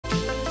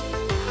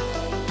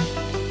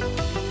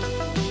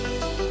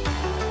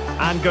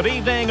And good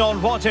evening on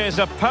what is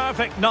a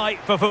perfect night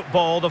for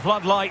football. The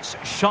floodlights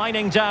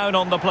shining down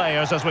on the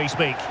players as we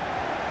speak.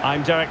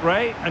 I'm Derek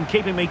Ray, and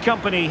keeping me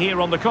company here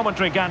on the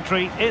commentary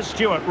gantry is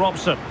Stuart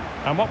Robson.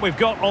 And what we've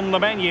got on the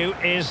menu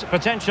is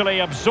potentially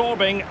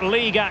absorbing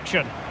league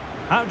action.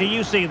 How do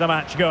you see the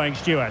match going,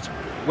 Stuart?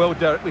 Well,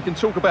 Derek, we can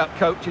talk about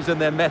coaches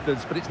and their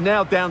methods, but it's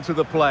now down to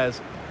the players.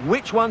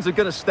 Which ones are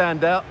going to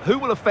stand out, who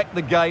will affect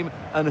the game,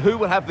 and who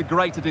will have the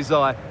greater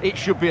desire? It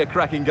should be a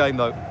cracking game,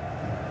 though.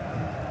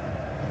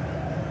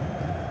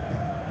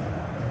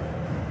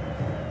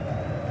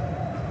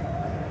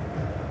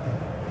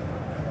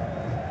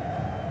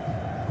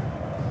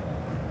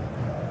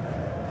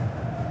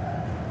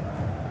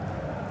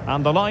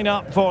 And the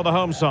lineup for the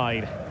home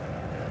side.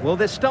 Well,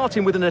 they're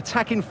starting with an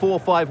attacking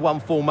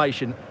 4-5-1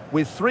 formation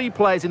with 3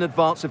 players in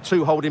advance of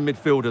 2 holding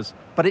midfielders.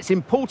 But it's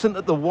important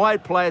that the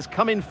wide players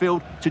come in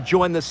field to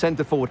join the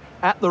centre forward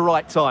at the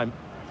right time.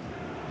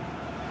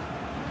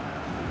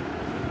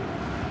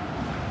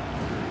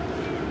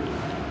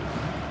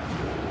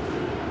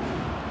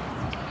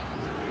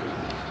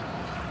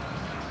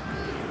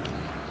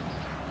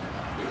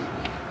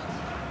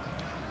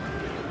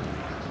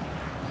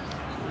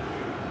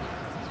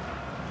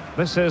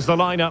 This is the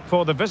lineup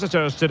for the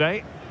visitors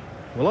today.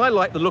 Well, I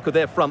like the look of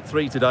their front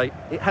 3 today.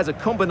 It has a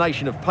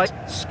combination of pace,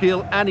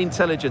 skill and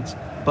intelligence.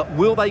 But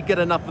will they get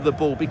enough of the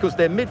ball? Because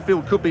their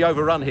midfield could be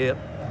overrun here.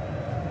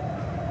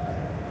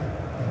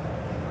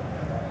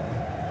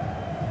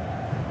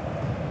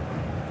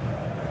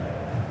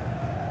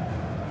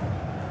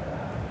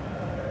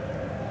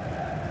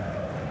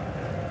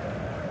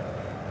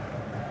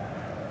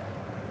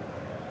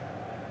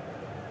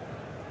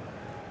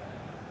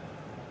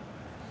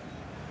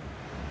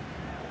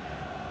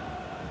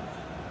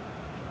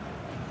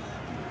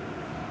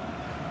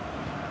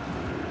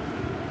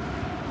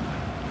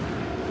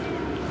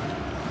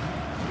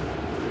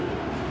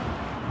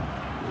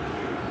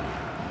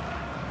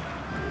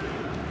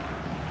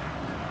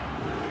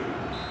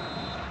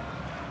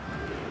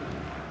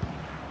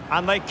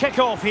 And they kick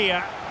off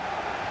here.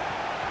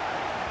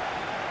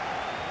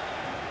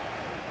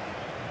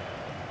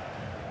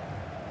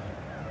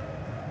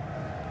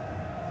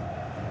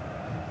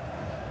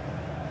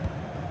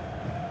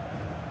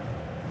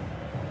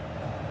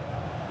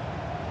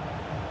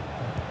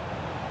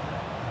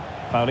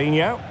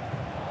 Paulinho.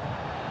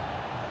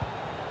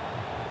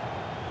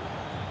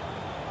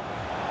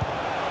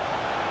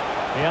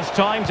 He has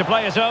time to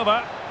play it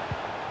over.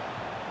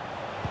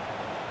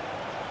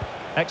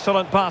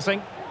 Excellent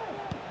passing.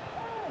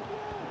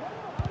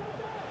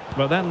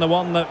 But then the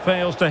one that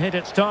fails to hit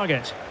its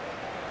target.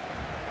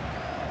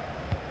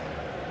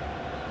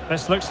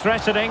 This looks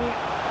threatening.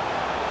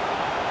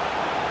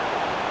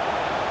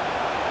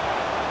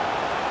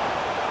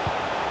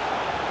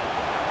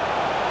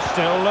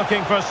 Still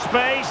looking for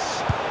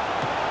space.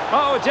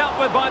 Oh, dealt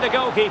with by the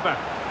goalkeeper.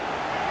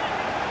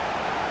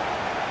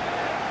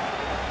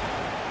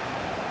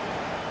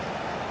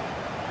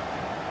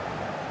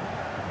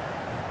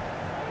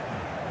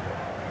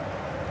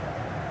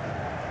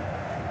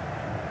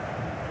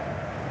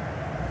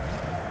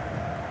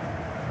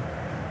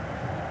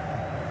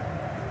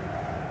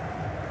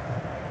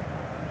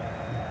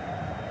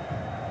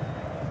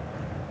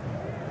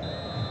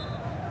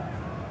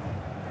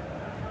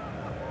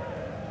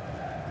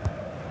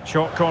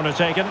 Short corner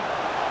taken.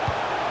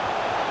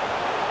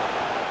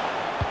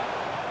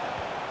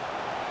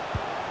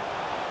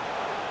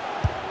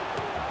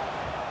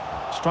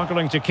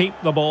 Struggling to keep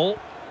the ball.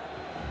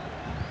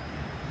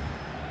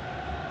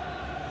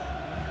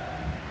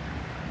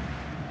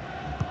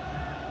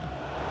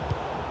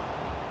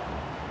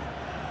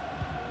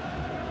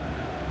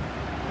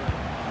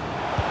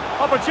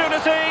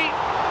 Opportunity!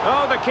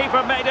 Oh, the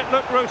keeper made it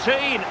look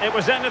routine. It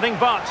was anything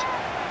but.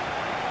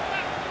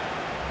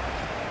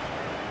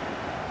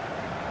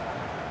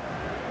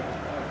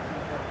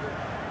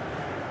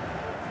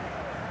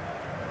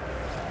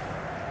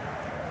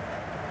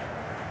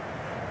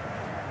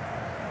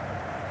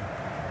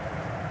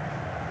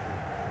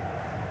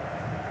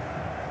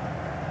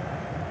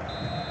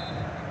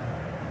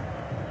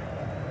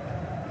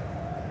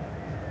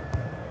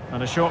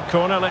 And a short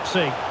corner, let's see.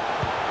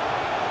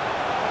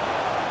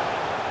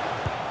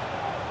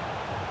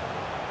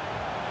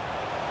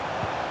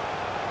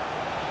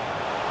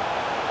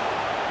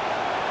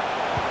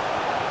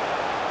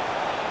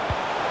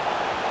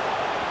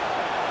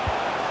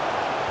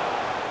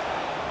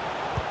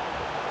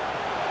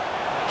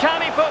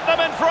 Can he put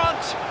them in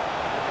front?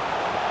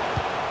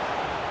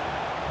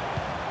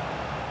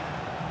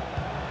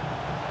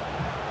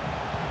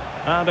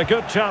 And a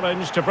good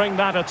challenge to bring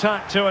that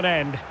attack to an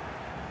end.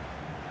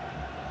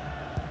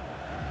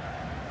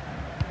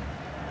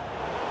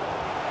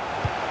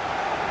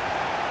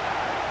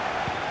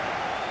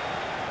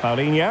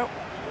 Paulinho.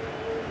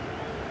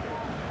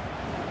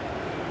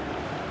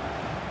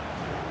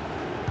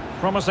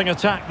 Promising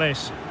attack,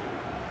 this.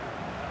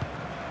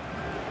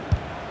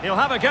 He'll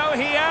have a go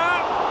here.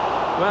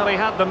 Well, he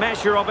had the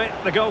measure of it,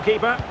 the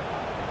goalkeeper.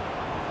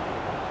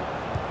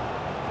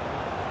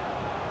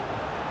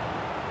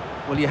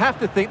 Well, you have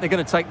to think they're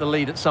going to take the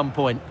lead at some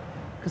point,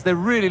 because they're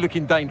really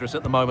looking dangerous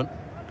at the moment.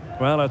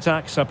 Well,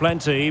 attacks are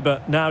plenty,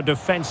 but now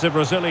defensive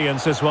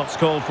resilience is what's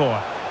called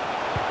for.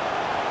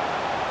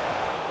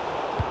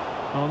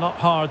 Well, not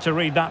hard to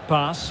read that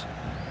pass.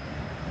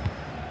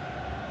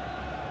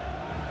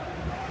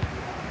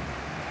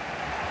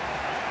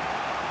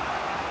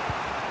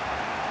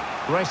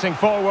 Racing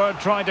forward,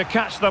 trying to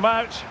catch them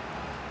out.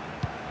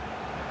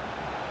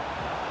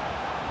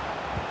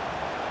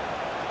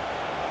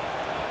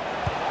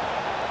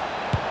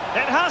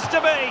 It has to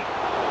be!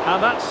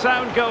 And that's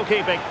sound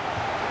goalkeeping.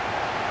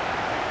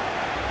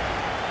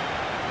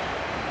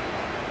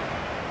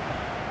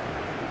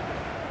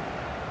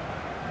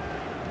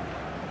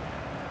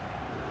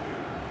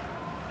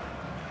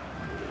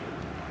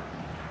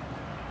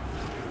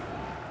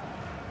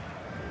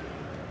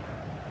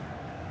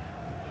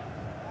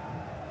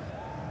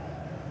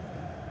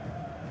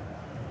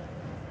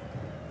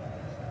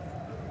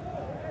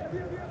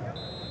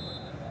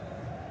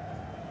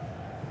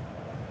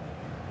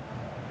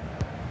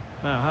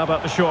 Now, how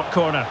about the short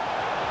corner?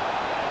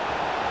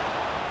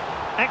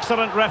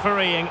 Excellent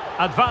refereeing,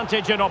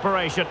 advantage in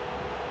operation.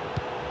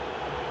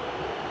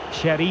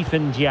 Sharif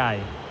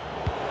Ndiaye.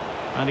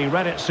 And he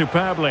read it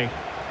superbly.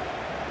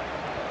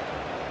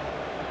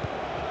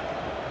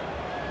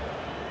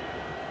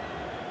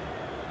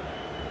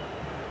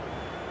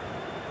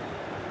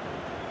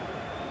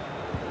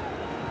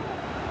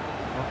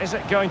 Well, is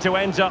it going to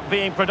end up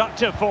being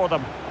productive for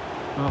them?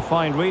 A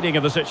fine reading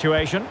of the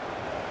situation.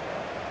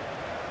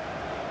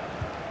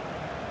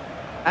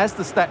 As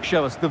the stats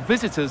show us, the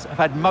visitors have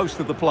had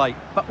most of the play,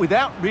 but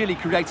without really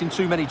creating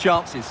too many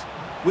chances,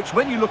 which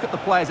when you look at the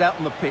players out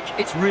on the pitch,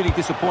 it's really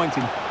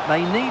disappointing.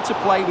 They need to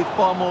play with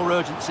far more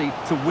urgency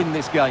to win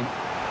this game.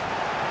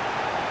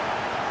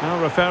 Now,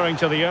 referring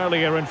to the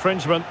earlier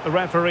infringement, the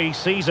referee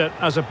sees it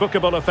as a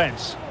bookable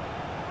offence.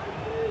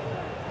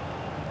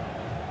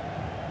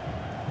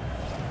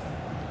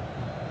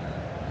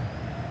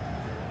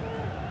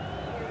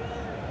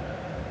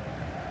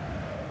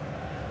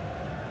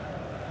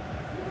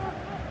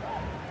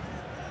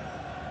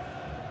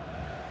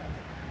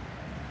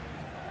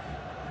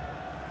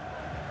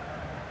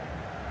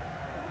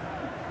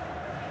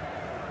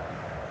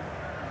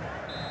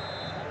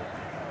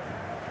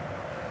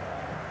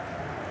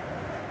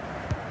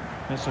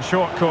 It's a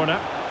short corner.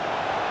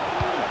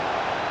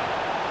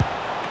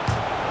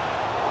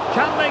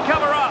 Can they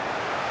cover up?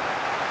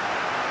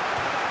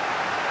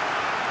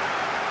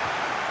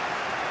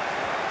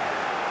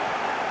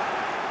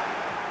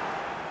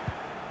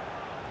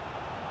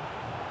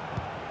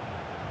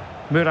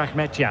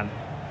 Murachmetian.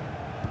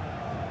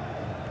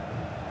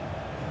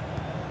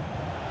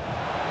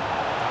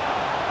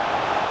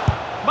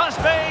 Must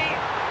be!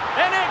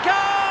 In it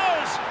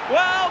goes!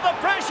 Well, the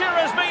pressure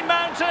has been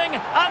mounting,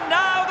 and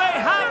now they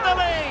have the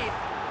lead!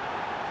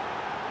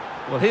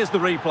 Well, here's the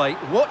replay.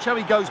 Watch how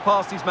he goes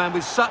past his man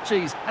with such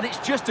ease, and it's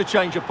just a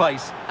change of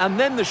pace. And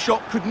then the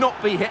shot could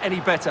not be hit any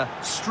better.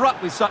 Struck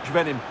with such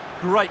venom.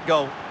 Great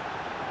goal.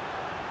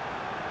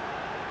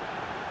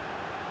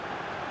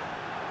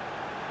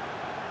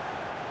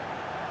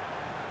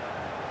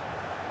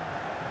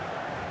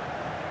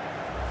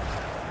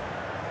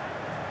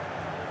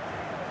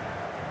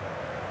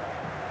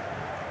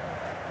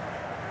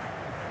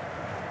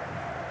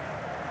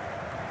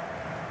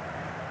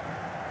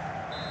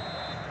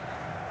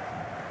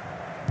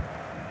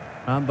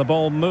 And the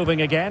ball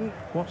moving again.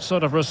 What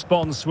sort of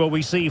response will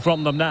we see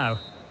from them now?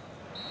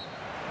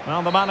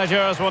 Well, the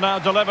managers will now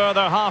deliver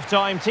their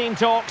half-time team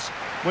talks.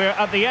 We're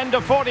at the end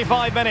of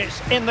 45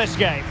 minutes in this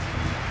game.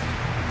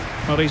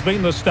 Well, he's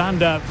been the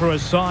standout for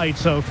his side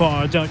so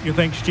far, don't you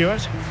think,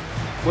 Stuart?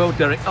 Well,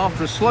 Derek,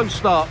 after a slow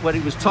start where he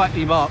was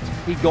tightly marked,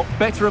 he got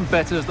better and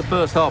better as the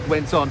first half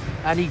went on,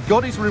 and he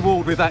got his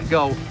reward with that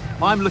goal.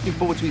 I'm looking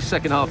forward to his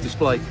second half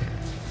display.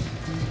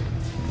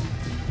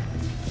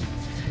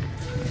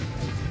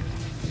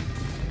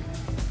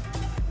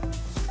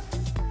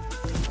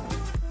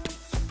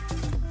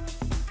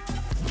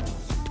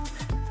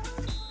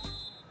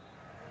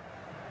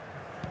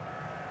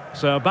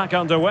 So back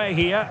underway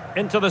here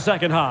into the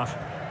second half.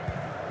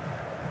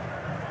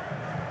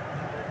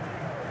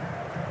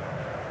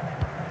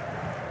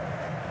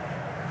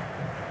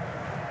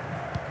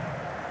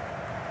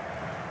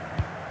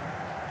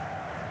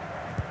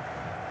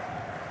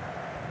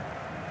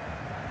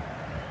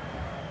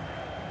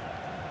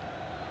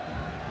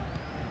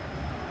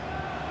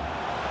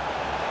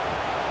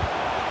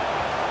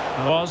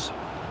 Was.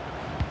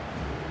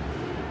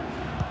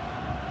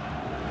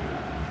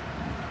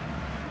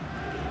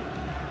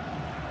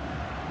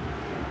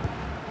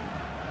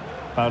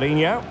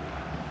 Paulinho.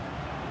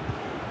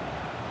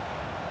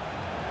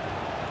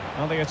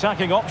 Well, the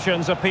attacking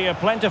options appear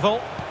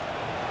plentiful.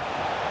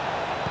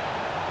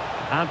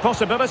 And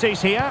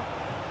possibilities here.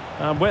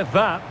 And with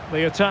that,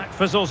 the attack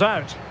fizzles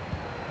out.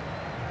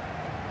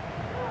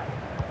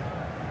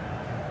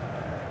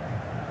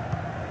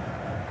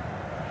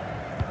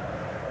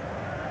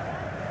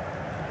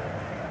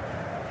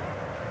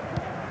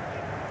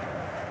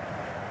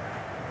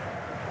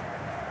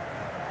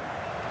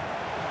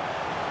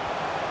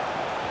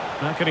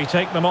 How can he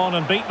take them on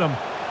and beat them?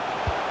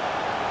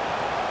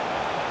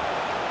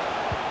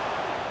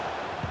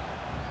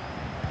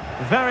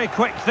 Very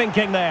quick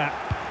thinking there.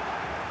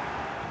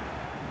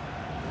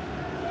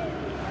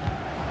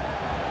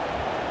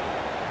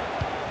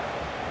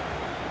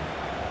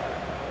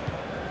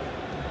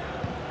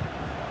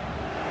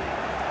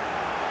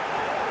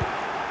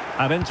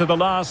 And into the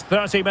last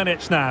 30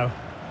 minutes now.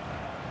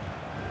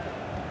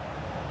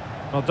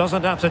 Well,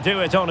 doesn't have to do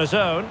it on his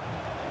own.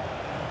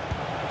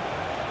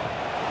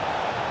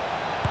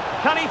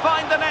 Can he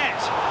find the net?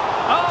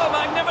 Oh,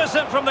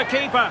 magnificent from the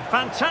keeper.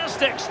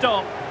 Fantastic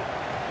stop.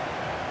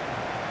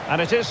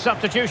 And it is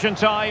substitution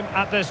time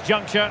at this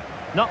juncture.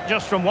 Not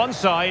just from one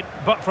side,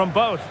 but from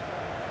both.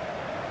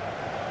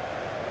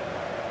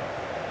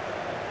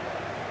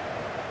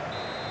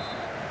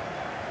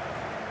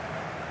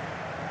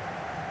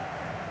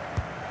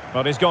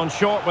 But he's gone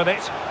short with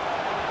it.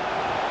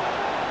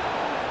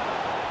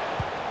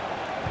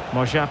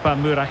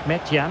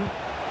 Meizhou.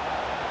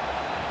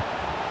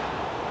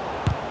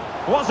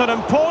 Was an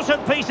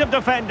important piece of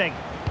defending.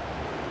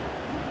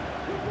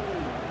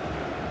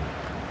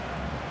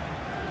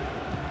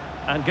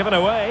 And given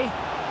away.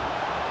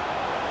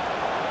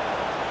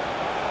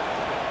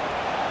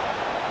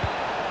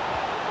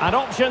 And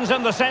options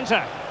in the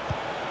centre.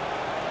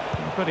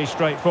 Pretty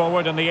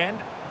straightforward in the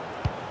end.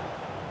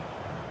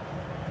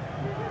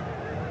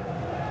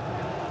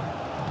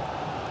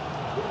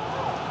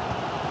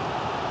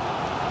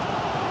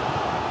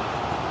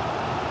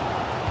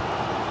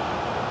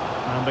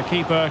 And the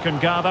keeper can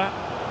gather.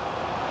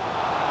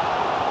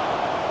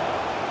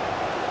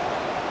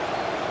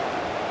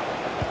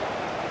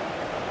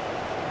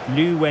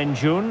 Liu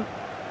Wenjun.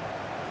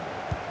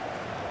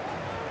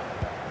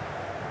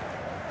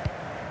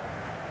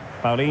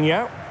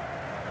 Paulinho.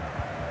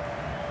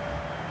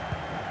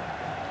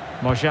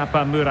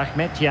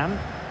 Meizhou.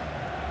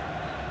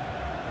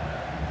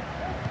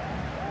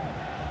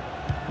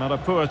 Not a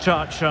poor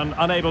touch and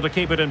unable to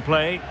keep it in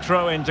play.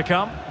 Throw in to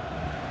come.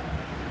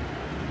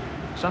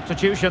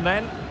 Substitution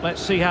then.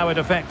 Let's see how it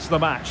affects the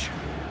match.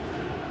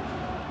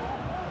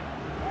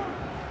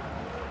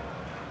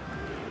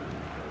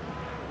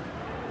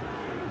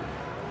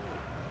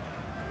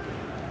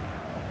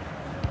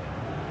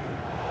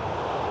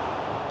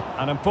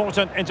 An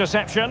important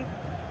interception.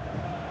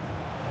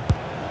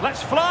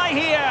 Let's fly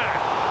here.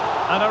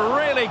 And a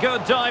really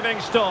good diving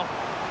stop.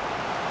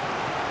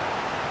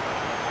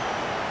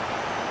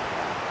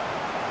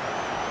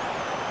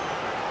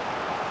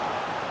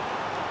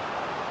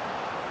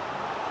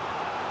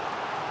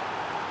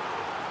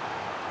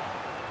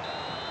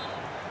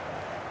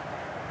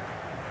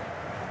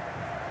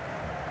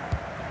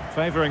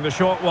 Favouring the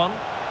short one.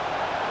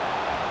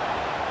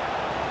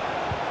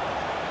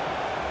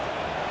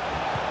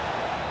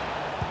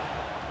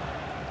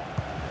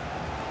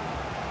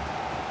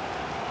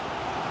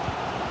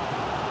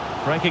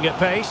 Breaking at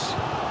pace.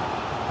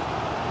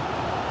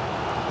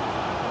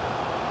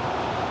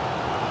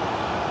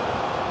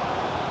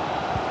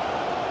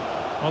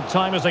 Well,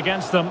 time is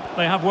against them.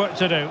 They have work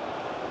to do.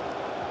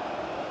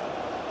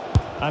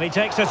 And he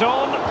takes it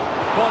on.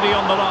 Body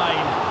on the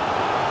line.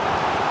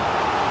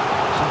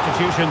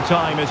 Substitution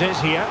time it is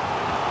here.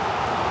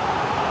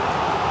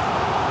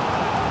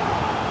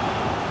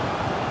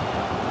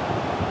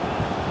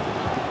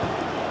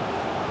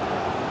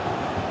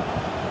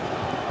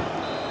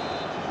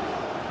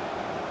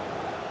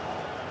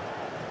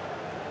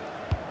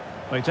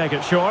 They take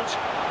it short.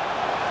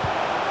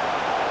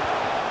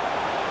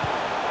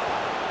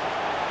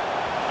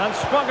 And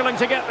struggling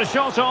to get the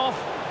shot off.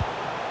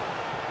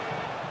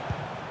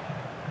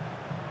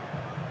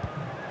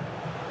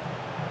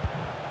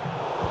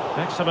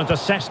 Excellent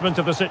assessment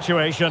of the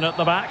situation at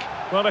the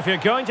back. Well, if you're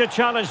going to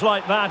challenge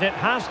like that, it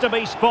has to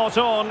be spot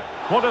on.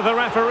 What do the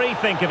referee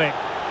think of it?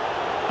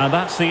 And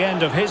that's the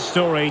end of his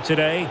story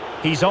today.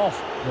 He's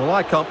off. Well,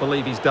 I can't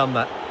believe he's done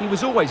that. He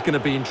was always going to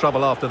be in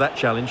trouble after that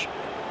challenge.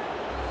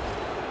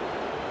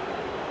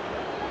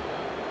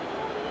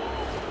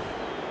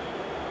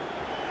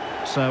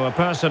 So a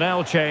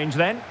personnel change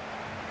then.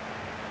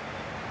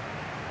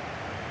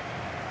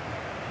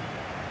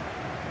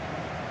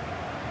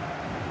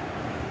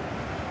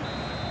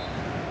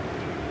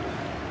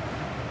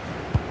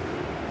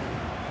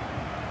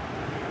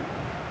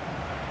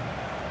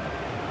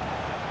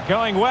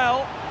 Going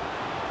well.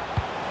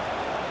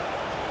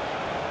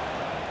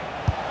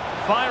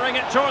 Firing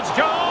it towards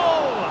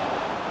goal.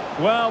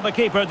 Well, the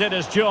keeper did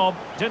his job.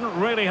 Didn't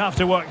really have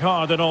to work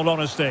hard, in all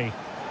honesty.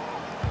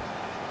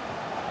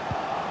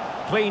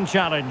 Clean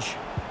challenge.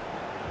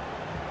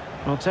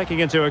 Well,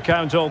 taking into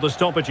account all the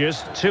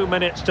stoppages, 2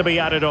 minutes to be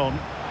added on.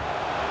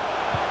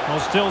 Well,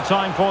 still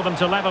time for them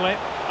to level it.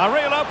 A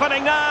real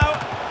opening now.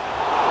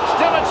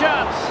 Still a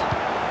chance.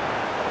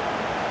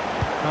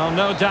 Well,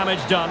 no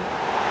damage done.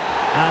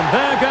 And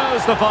there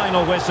goes the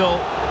final whistle.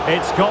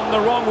 It's gone the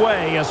wrong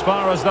way as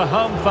far as the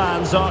home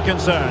fans are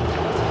concerned.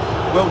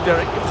 Well,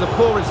 Derek, it was a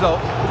poor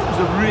result. It was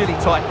a really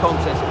tight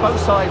contest.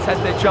 Both sides had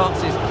their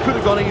chances, could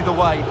have gone either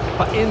way,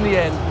 but in the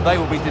end, they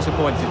will be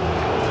disappointed.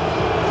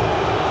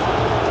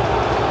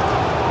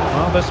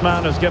 Well, this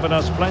man has given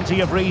us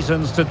plenty of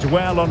reasons to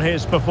dwell on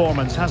his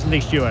performance, hasn't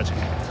he, Stuart?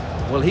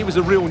 Well, he was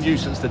a real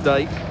nuisance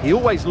today. He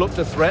always looked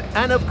a threat,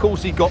 and of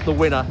course he got the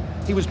winner.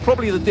 He was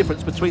probably the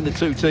difference between the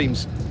two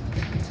teams.